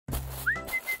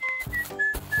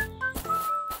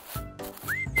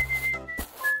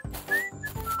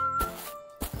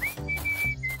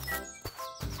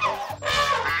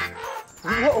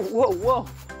Whoa, whoa, whoa.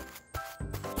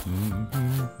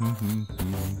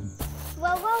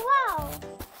 Whoa, whoa, whoa.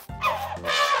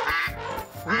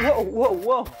 Whoa, whoa,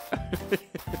 whoa.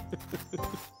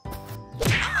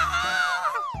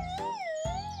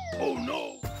 Oh no!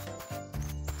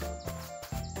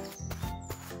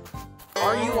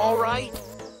 Are you all right?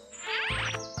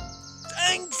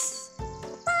 Thanks!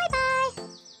 Bye-bye.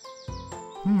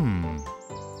 Wow!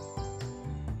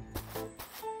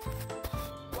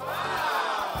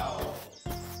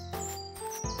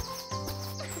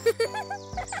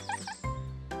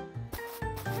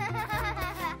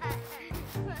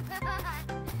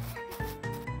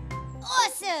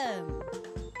 Awesome.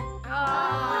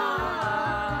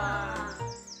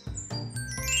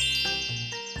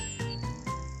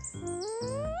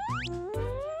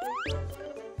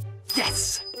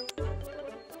 Yes!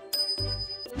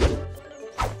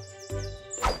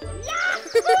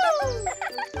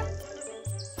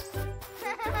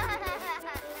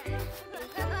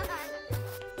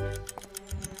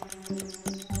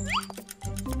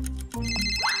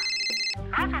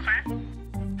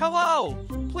 Hello!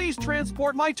 Please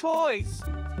transport my toys.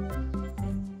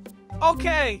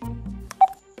 Okay.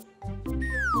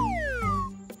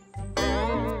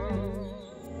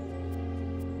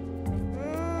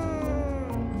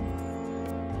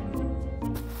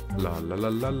 La la la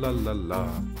la la la la.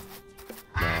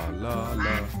 La la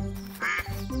la.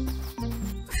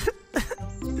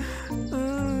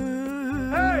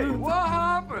 Hey, what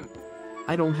happened?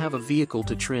 I don't have a vehicle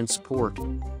to transport.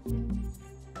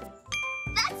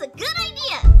 That's a good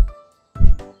idea.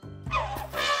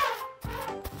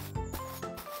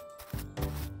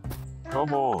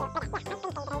 Come on.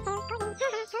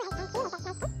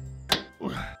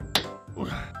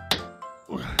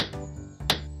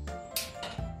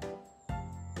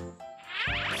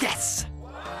 Yes!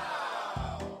 Awesome.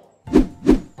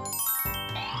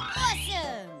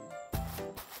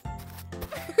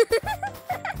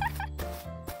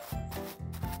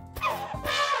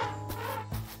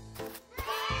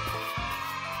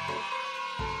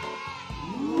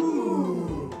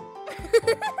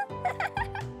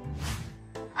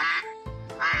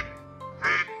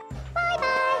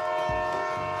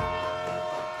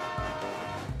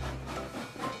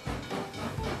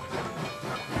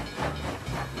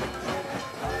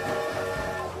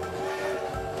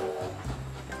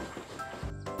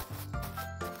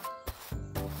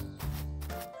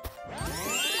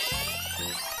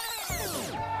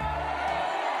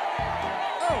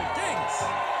 Oh, thanks.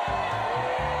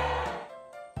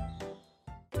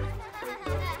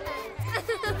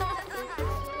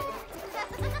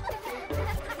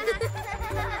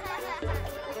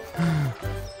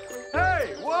 Hey,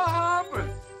 what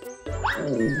happened?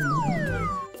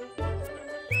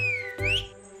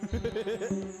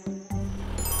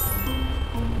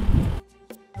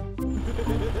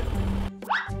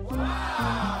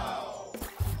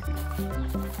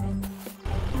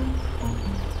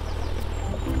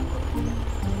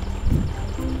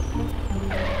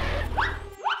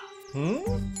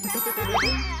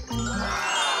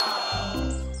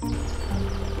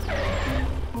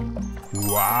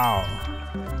 Wow! Wow.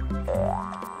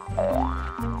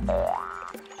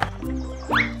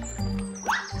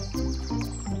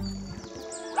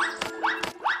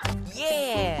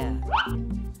 Yeah!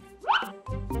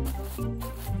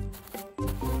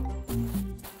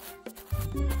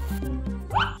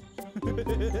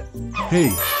 Hey,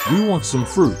 we want some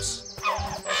fruits.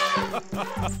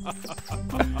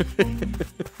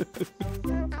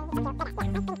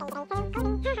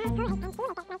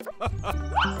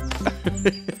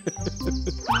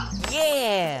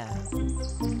 Yeah!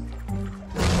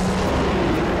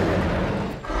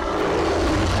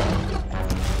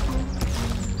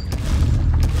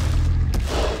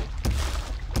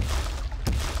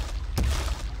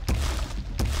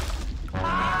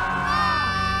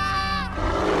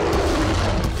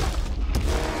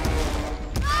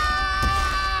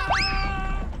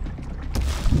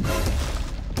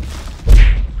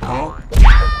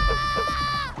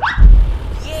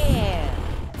 Yeah!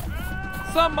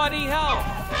 Somebody help!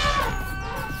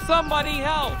 Somebody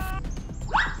help!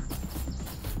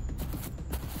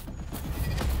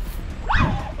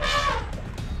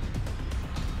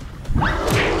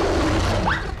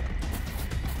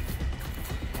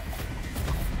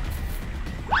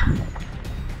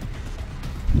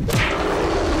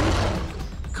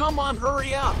 Come on,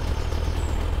 hurry up!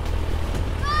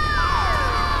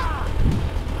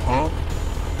 Huh?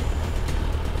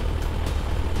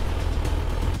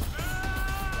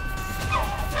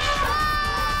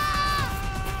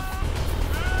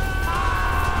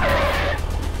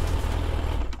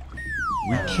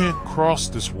 We can't cross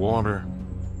this water.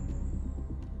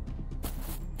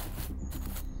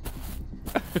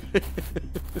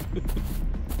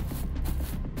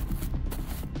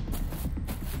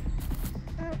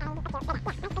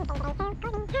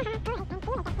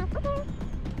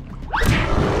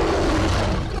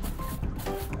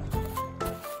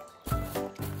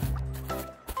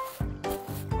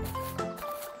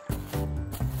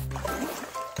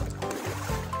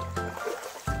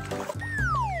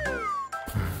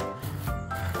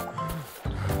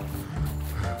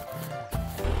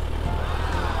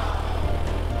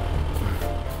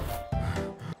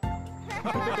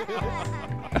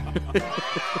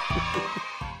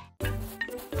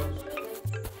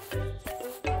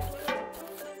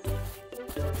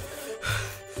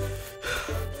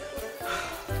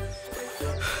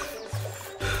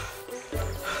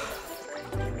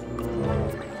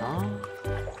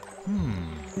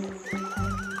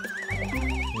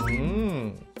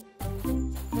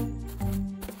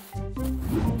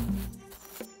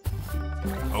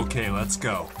 Okay, let's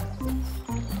go.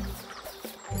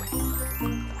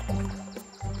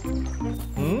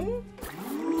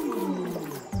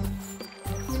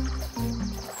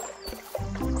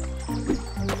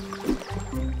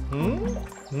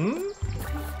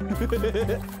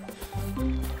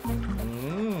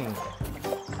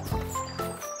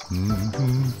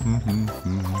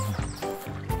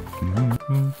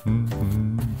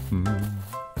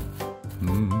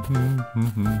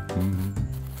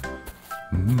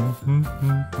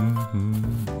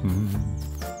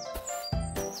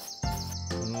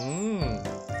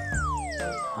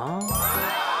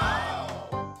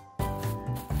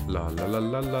 La la la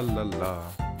la la la la.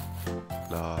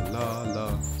 La la la.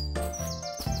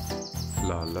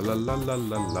 La la la la la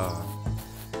la la.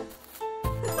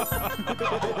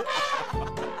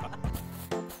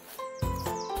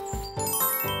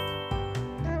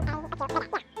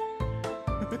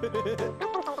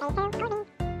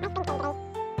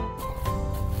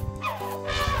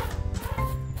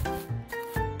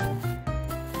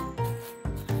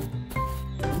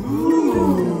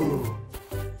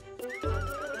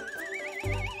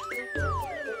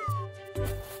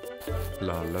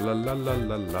 La la la la la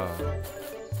la la.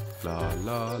 La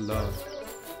la la.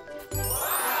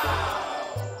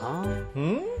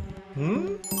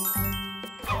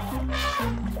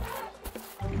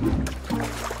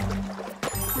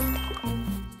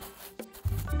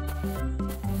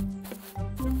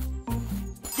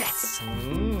 Yes!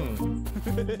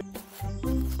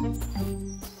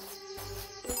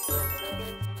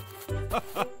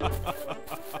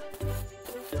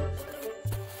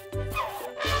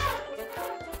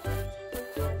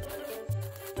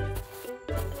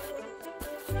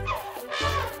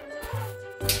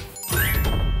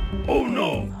 Oh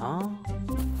no! Huh?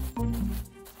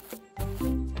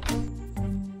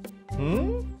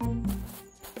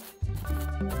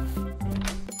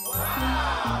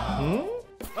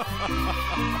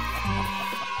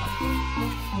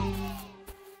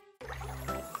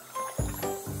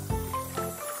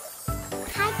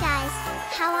 Hi guys,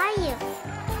 how are you?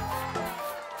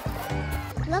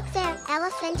 Look there,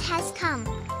 elephant has come.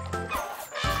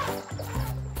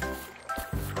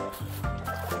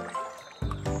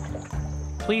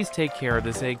 Please take care of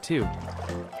this egg too.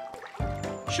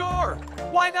 Sure,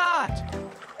 why not?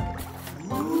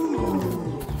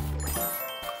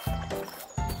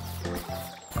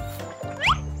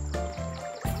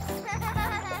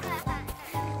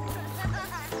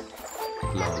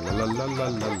 La la la la la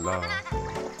la la.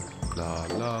 La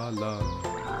la la.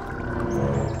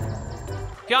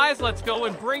 Guys, let's go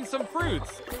and bring some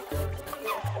fruits.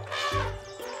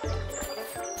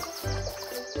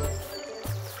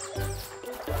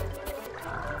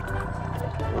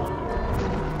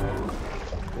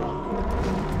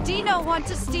 Dino wants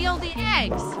to steal the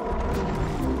eggs.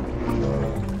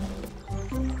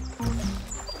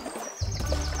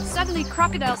 Suddenly,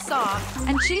 Crocodile saw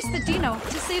and chased the Dino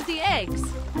to save the eggs.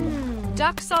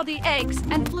 Duck saw the eggs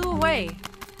and flew away.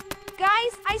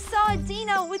 Guys, I saw a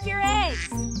dino with your eggs.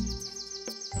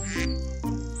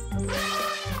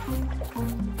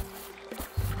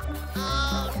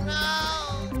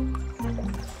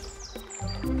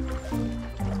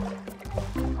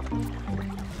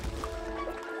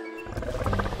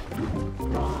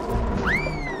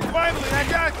 Finally, I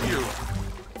got you!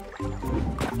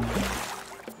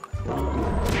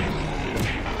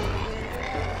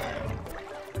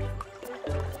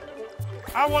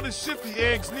 I want to ship the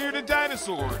eggs near the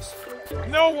dinosaurs.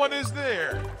 No one is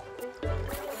there.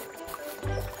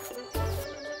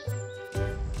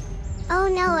 Oh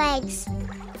no, eggs.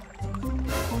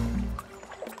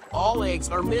 All eggs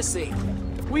are missing.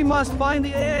 We must find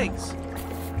the eggs.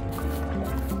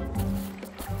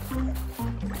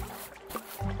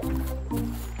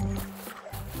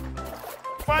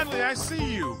 Finally, I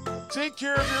see you. Take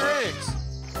care of your eggs.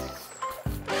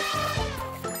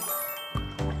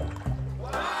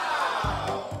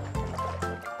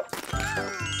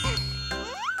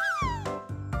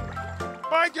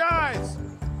 Bye, guys.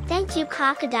 Thank you,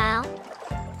 Crocodile.